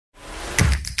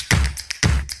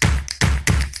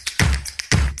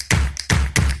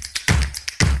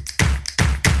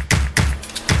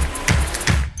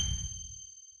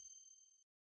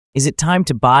Is it time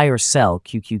to buy or sell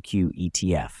QQQ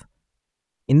ETF?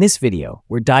 In this video,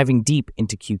 we're diving deep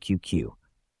into QQQ.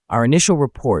 Our initial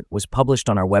report was published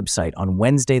on our website on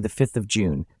Wednesday, the 5th of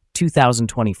June,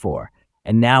 2024,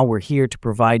 and now we're here to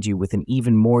provide you with an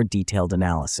even more detailed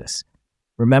analysis.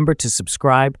 Remember to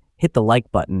subscribe, hit the like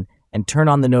button, and turn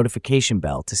on the notification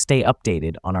bell to stay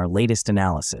updated on our latest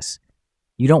analysis.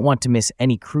 You don't want to miss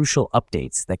any crucial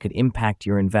updates that could impact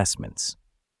your investments.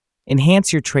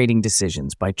 Enhance your trading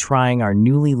decisions by trying our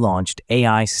newly launched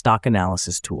AI stock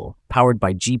analysis tool powered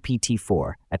by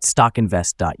GPT-4 at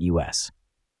StockInvest.us.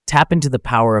 Tap into the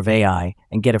power of AI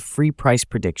and get a free price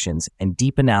predictions and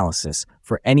deep analysis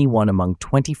for anyone among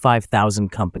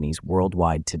 25,000 companies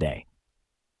worldwide today.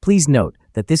 Please note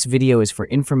that this video is for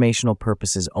informational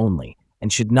purposes only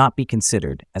and should not be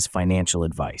considered as financial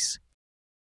advice.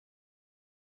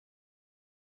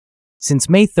 Since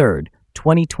May 3rd,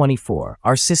 2024,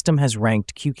 our system has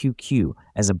ranked QQQ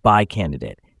as a buy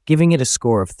candidate, giving it a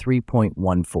score of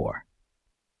 3.14.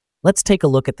 Let's take a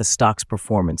look at the stock's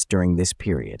performance during this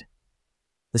period.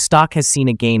 The stock has seen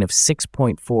a gain of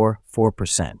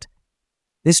 6.44%.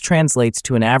 This translates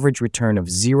to an average return of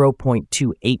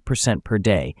 0.28% per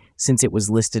day since it was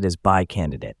listed as buy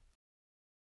candidate.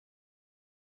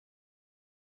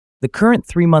 The current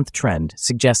 3-month trend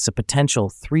suggests a potential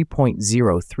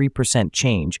 3.03%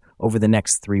 change over the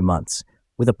next 3 months,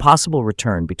 with a possible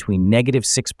return between negative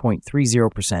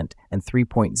 6.30% and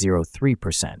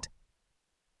 3.03%.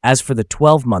 As for the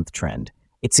 12-month trend,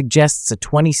 it suggests a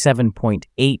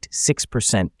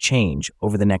 27.86% change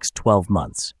over the next 12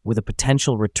 months, with a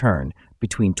potential return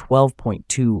between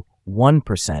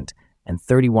 12.21% and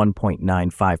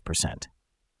 31.95%.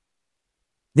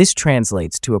 This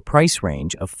translates to a price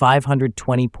range of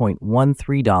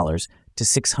 $520.13 to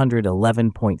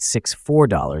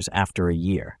 $611.64 after a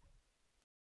year.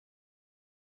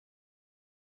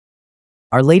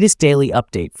 Our latest daily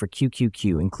update for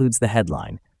QQQ includes the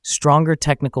headline, Stronger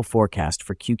Technical Forecast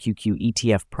for QQQ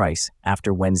ETF Price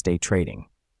After Wednesday Trading.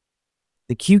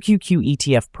 The QQQ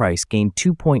ETF price gained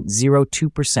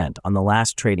 2.02% on the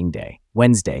last trading day,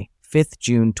 Wednesday, 5th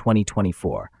June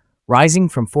 2024, rising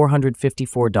from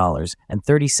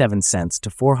 $454.37 to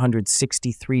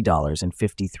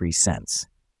 $463.53.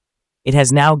 It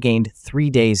has now gained 3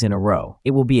 days in a row.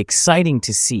 It will be exciting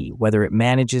to see whether it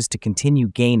manages to continue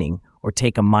gaining or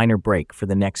take a minor break for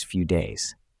the next few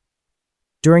days.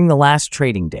 During the last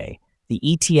trading day, the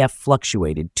ETF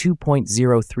fluctuated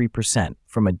 2.03%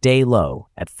 from a day low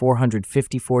at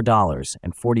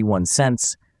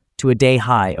 $454.41 to a day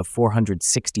high of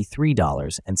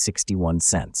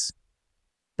 $463.61.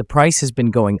 The price has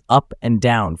been going up and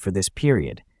down for this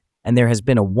period, and there has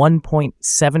been a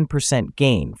 1.7%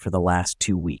 gain for the last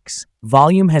 2 weeks.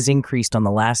 Volume has increased on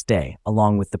the last day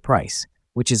along with the price,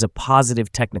 which is a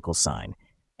positive technical sign,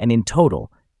 and in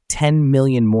total, 10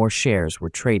 million more shares were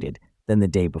traded than the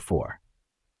day before.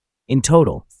 In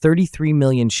total, 33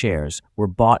 million shares were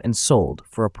bought and sold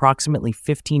for approximately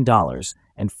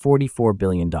 $15.44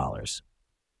 billion.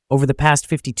 Over the past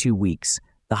 52 weeks,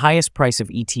 the highest price of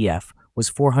ETF was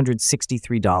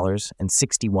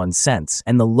 $463.61,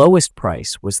 and the lowest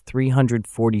price was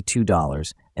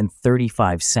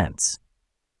 $342.35.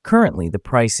 Currently, the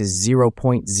price is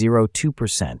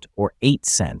 0.02% or 8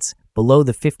 cents below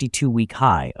the 52-week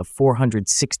high of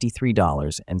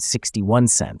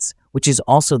 $463.61, which is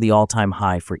also the all-time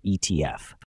high for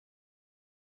ETF.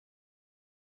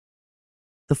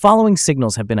 The following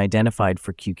signals have been identified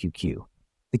for QQQ.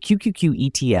 The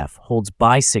QQQ ETF holds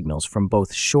buy signals from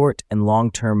both short and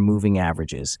long-term moving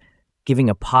averages, giving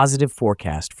a positive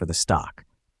forecast for the stock.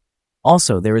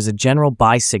 Also, there is a general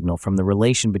buy signal from the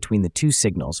relation between the two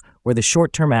signals where the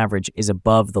short-term average is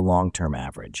above the long-term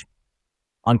average.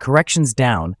 On corrections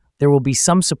down, there will be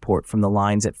some support from the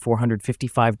lines at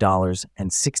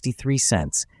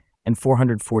 $455.63 and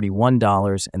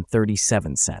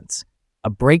 $441.37. A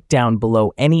breakdown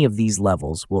below any of these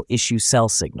levels will issue sell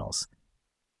signals.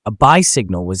 A buy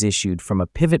signal was issued from a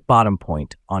pivot bottom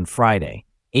point on Friday,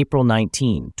 April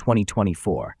 19,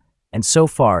 2024, and so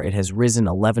far it has risen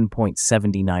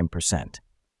 11.79%.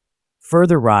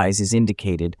 Further rise is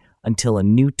indicated until a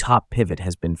new top pivot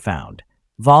has been found.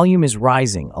 Volume is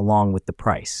rising along with the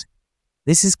price.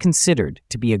 This is considered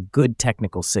to be a good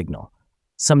technical signal.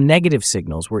 Some negative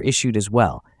signals were issued as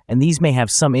well, and these may have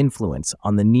some influence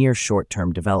on the near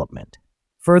short-term development.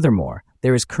 Furthermore,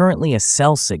 there is currently a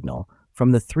sell signal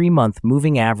from the 3-month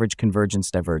Moving Average Convergence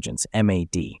Divergence,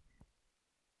 MAD.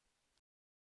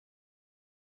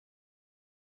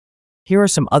 Here are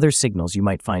some other signals you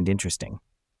might find interesting.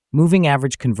 Moving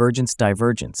Average Convergence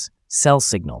Divergence, sell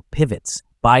signal, pivots,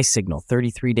 buy signal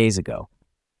 33 days ago.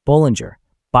 Bollinger,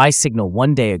 buy signal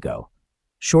 1 day ago.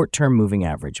 Short-term moving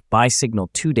average, buy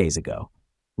signal 2 days ago.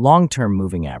 Long-term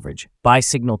moving average, buy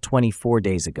signal 24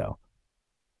 days ago.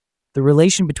 The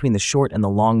relation between the short and the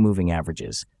long moving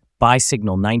averages, buy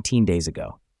signal 19 days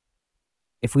ago.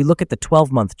 If we look at the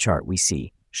 12-month chart, we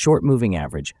see short moving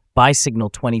average, buy signal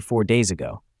 24 days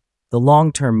ago. The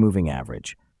long-term moving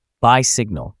average, buy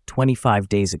signal 25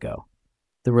 days ago.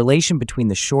 The relation between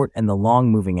the short and the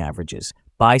long moving averages,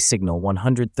 buy signal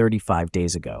 135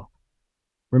 days ago.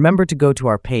 Remember to go to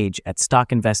our page at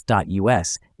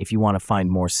StockInvest.us if you want to find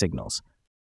more signals.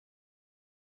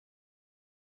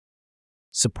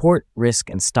 Support, risk,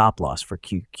 and stop loss for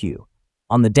QQQ.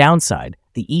 On the downside,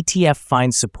 the ETF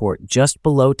finds support just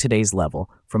below today's level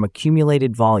from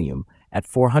accumulated volume at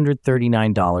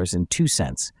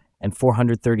 $439.02 and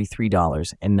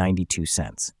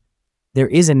 $433.92. There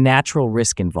is a natural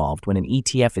risk involved when an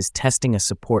ETF is testing a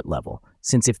support level,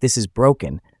 since if this is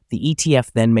broken, the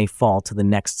ETF then may fall to the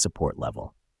next support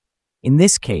level. In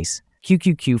this case,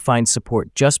 QQQ finds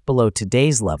support just below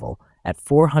today's level at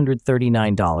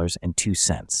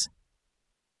 $439.02.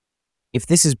 If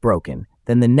this is broken,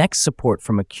 then the next support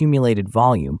from accumulated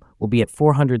volume will be at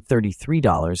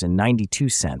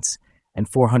 $433.92 and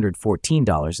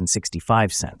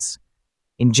 $414.65.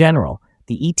 In general,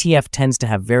 the ETF tends to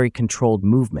have very controlled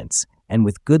movements, and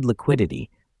with good liquidity,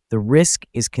 the risk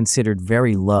is considered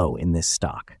very low in this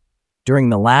stock. During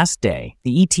the last day,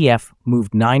 the ETF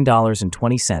moved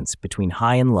 $9.20 between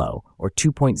high and low, or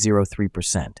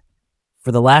 2.03%.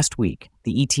 For the last week,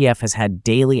 the ETF has had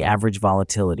daily average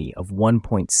volatility of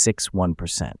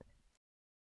 1.61%.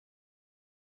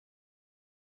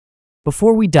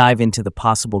 Before we dive into the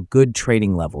possible good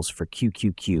trading levels for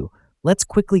QQQ, let's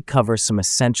quickly cover some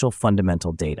essential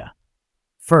fundamental data.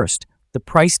 First, the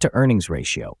price-to-earnings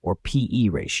ratio, or PE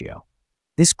ratio.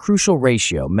 This crucial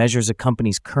ratio measures a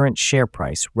company's current share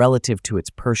price relative to its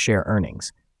per-share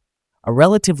earnings. A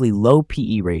relatively low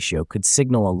PE ratio could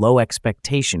signal a low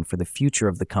expectation for the future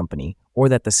of the company or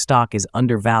that the stock is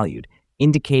undervalued,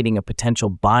 indicating a potential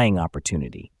buying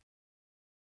opportunity.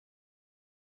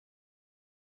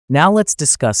 Now let's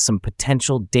discuss some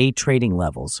potential day trading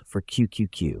levels for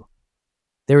QQQ.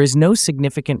 There is no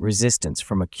significant resistance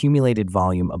from accumulated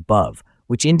volume above,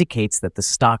 which indicates that the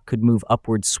stock could move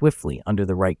upward swiftly under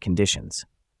the right conditions.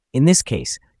 In this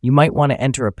case, you might want to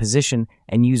enter a position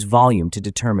and use volume to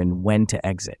determine when to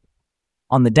exit.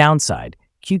 On the downside,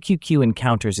 QQQ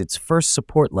encounters its first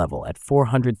support level at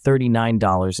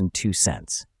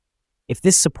 $439.02. If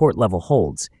this support level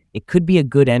holds, it could be a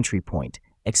good entry point,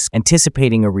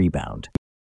 anticipating a rebound.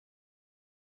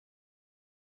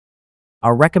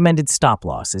 Our recommended stop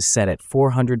loss is set at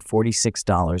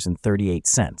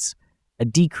 $446.38, a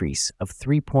decrease of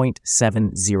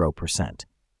 3.70%.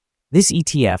 This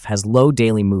ETF has low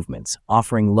daily movements,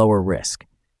 offering lower risk.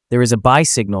 There is a buy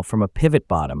signal from a pivot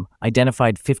bottom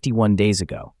identified 51 days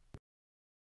ago.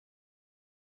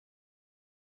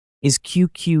 Is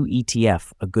QQQ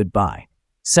ETF a good buy?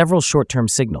 Several short-term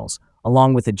signals,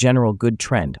 along with a general good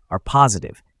trend, are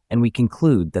positive, and we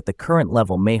conclude that the current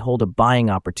level may hold a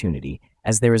buying opportunity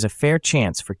as there is a fair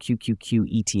chance for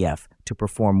QQQ ETF to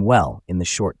perform well in the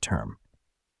short term.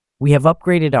 We have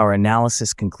upgraded our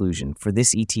analysis conclusion for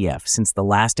this ETF since the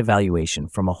last evaluation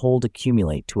from a hold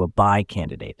accumulate to a buy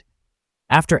candidate.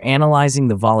 After analyzing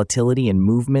the volatility and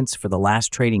movements for the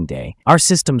last trading day, our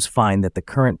systems find that the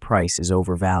current price is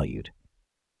overvalued.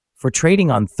 For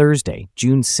trading on Thursday,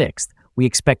 June 6th, we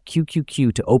expect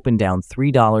QQQ to open down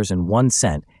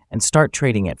 $3.01 and start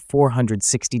trading at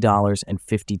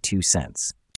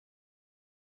 $460.52.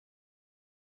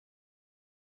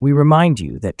 We remind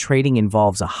you that trading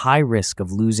involves a high risk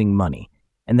of losing money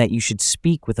and that you should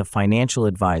speak with a financial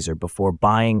advisor before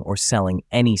buying or selling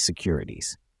any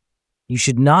securities. You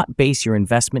should not base your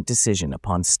investment decision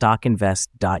upon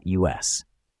StockInvest.us.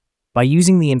 By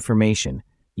using the information,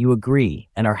 you agree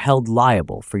and are held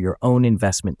liable for your own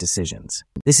investment decisions.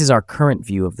 This is our current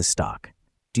view of the stock.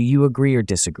 Do you agree or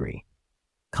disagree?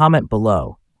 Comment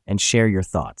below and share your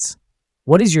thoughts.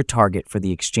 What is your target for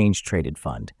the exchange-traded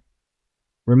fund?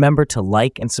 Remember to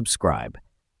like and subscribe.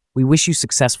 We wish you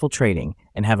successful trading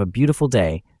and have a beautiful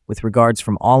day with regards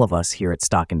from all of us here at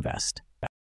Stock Invest.